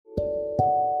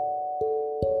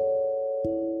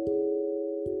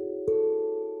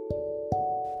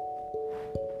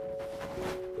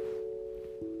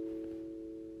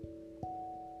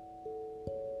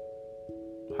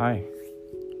Hi,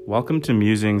 welcome to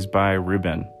Musings by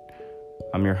Ruben.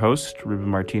 I'm your host, Ruben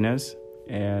Martinez,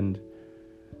 and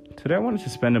today I wanted to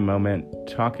spend a moment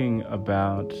talking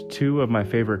about two of my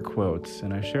favorite quotes,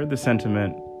 and I shared the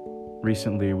sentiment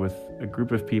recently with a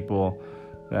group of people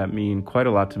that mean quite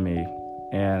a lot to me,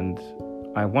 and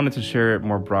I wanted to share it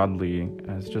more broadly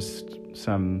as just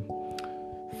some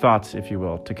thoughts, if you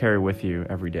will, to carry with you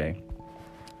every day.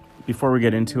 Before we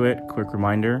get into it, quick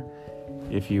reminder,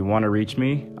 if you want to reach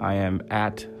me, I am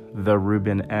at the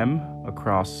Ruben M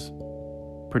across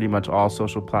pretty much all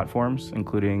social platforms,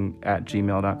 including at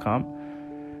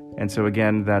gmail.com. And so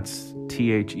again, that's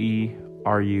TheRubenM,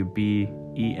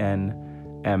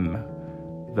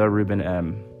 the Ruben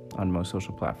M on most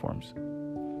social platforms.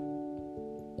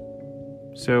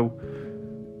 So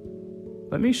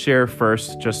let me share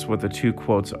first just what the two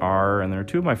quotes are, and they're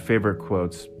two of my favorite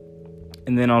quotes.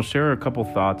 And then I'll share a couple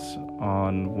thoughts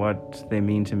on what they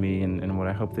mean to me and what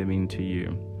I hope they mean to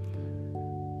you.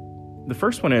 The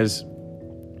first one is,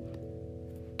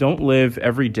 don't live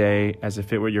every day as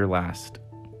if it were your last.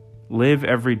 Live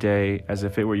every day as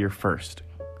if it were your first.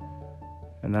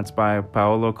 And that's by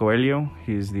Paulo Coelho.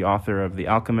 He's the author of The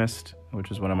Alchemist,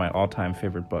 which is one of my all-time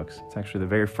favorite books. It's actually the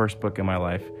very first book in my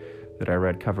life that I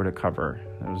read cover to cover.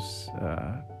 It was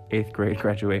 8th grade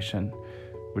graduation,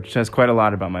 which says quite a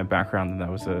lot about my background, and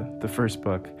that was the first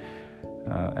book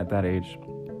at that age.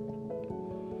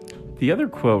 The other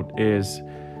quote is,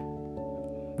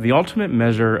 the ultimate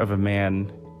measure of a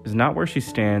man is not where she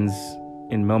stands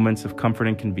in moments of comfort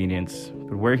and convenience,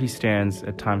 but where he stands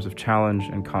at times of challenge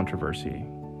and controversy.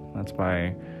 That's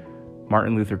by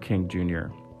Martin Luther King Jr.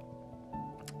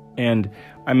 And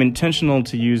I'm intentional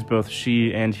to use both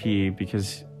she and he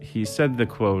because he said the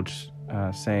quote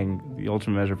saying the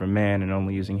ultimate measure of a man and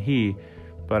only using he,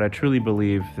 but I truly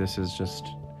believe this is just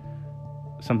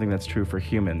something that's true for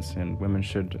humans, and women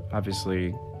should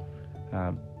obviously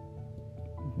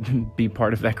be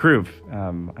part of that group.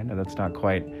 I know that's not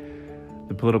quite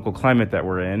the political climate that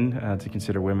we're in to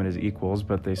consider women as equals,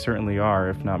 but they certainly are,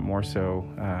 if not more so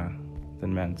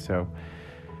than men. So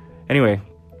anyway,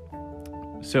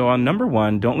 so on number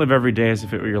one, don't live every day as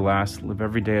if it were your last, live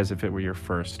every day as if it were your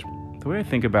first. The way I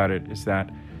think about it is that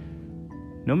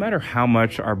no matter how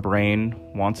much our brain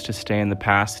wants to stay in the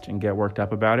past and get worked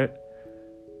up about it,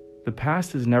 the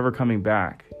past is never coming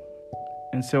back.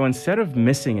 And so instead of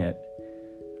missing it,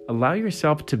 allow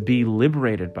yourself to be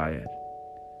liberated by it.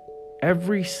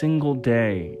 Every single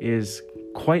day is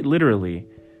quite literally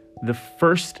the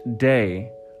first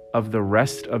day of the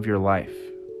rest of your life.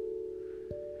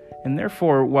 And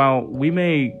therefore, while we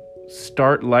may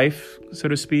start life, so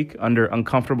to speak, under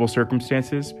uncomfortable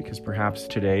circumstances, because perhaps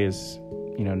today is,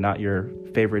 not your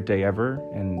favorite day ever,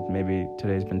 and maybe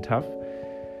today's been tough.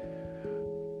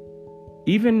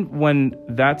 Even when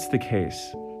that's the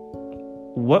case,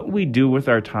 what we do with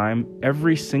our time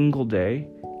every single day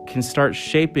can start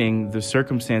shaping the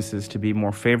circumstances to be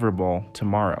more favorable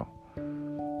tomorrow.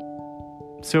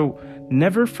 So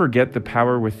never forget the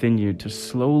power within you to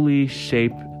slowly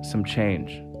shape some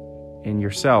change in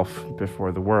yourself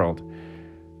before the world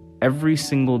every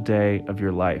single day of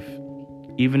your life,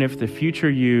 even if the future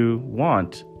you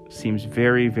want seems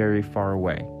very, very far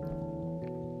away.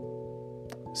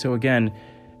 So again,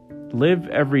 live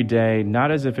every day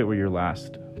not as if it were your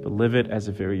last, but live it as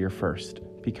if it were your first,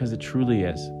 because it truly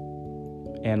is.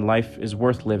 And life is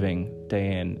worth living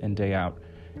day in and day out,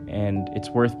 and it's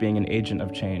worth being an agent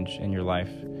of change in your life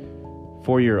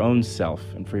for your own self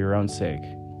and for your own sake.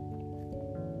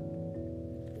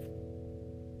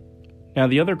 Now,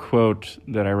 the other quote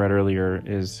that I read earlier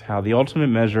is how the ultimate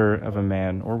measure of a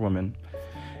man or woman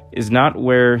is not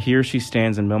where he or she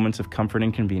stands in moments of comfort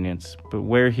and convenience, but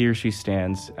where he or she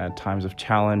stands at times of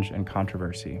challenge and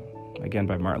controversy. Again,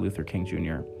 by Martin Luther King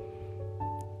Jr.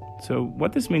 So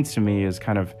what this means to me is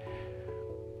kind of,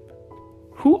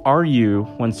 who are you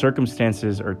when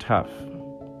circumstances are tough,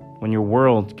 when your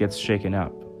world gets shaken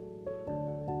up?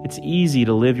 It's easy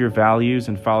to live your values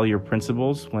and follow your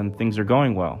principles when things are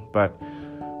going well, but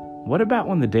what about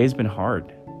when the day's been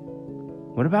hard?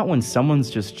 What about when someone's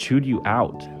just chewed you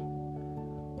out?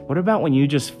 What about when you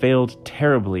just failed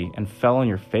terribly and fell on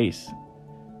your face?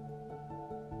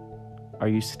 Are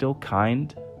you still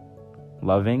kind,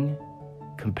 loving,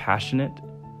 compassionate,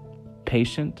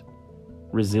 patient,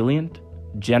 resilient,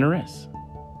 generous?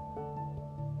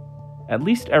 At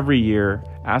least every year,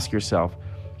 ask yourself,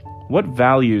 what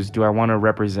values do I want to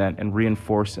represent and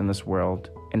reinforce in this world,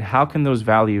 and how can those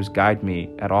values guide me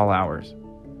at all hours?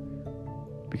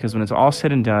 Because when it's all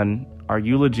said and done, our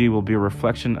eulogy will be a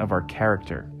reflection of our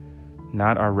character,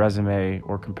 not our resume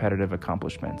or competitive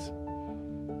accomplishments.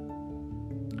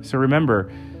 So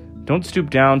remember, don't stoop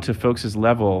down to folks'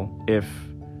 level if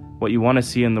what you want to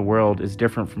see in the world is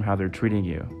different from how they're treating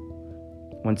you.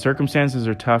 When circumstances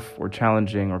are tough or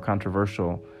challenging or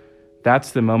controversial,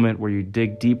 that's the moment where you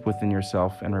dig deep within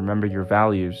yourself and remember your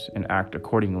values and act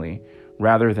accordingly,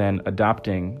 rather than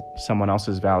adopting someone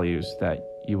else's values that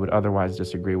you would otherwise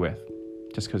disagree with,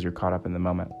 just because you're caught up in the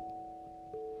moment.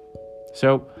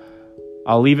 So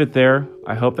I'll leave it there.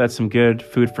 I hope that's some good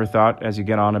food for thought as you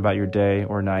get on about your day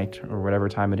or night or whatever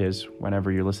time it is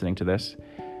whenever you're listening to this.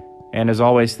 And as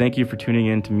always, thank you for tuning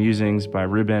in to Musings by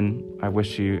Ruben. I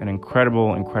wish you an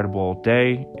incredible, incredible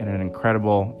day and an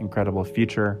incredible, incredible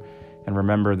future. And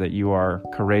remember that you are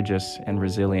courageous and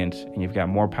resilient, and you've got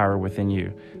more power within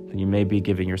you than you may be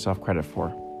giving yourself credit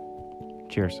for.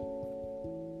 Cheers.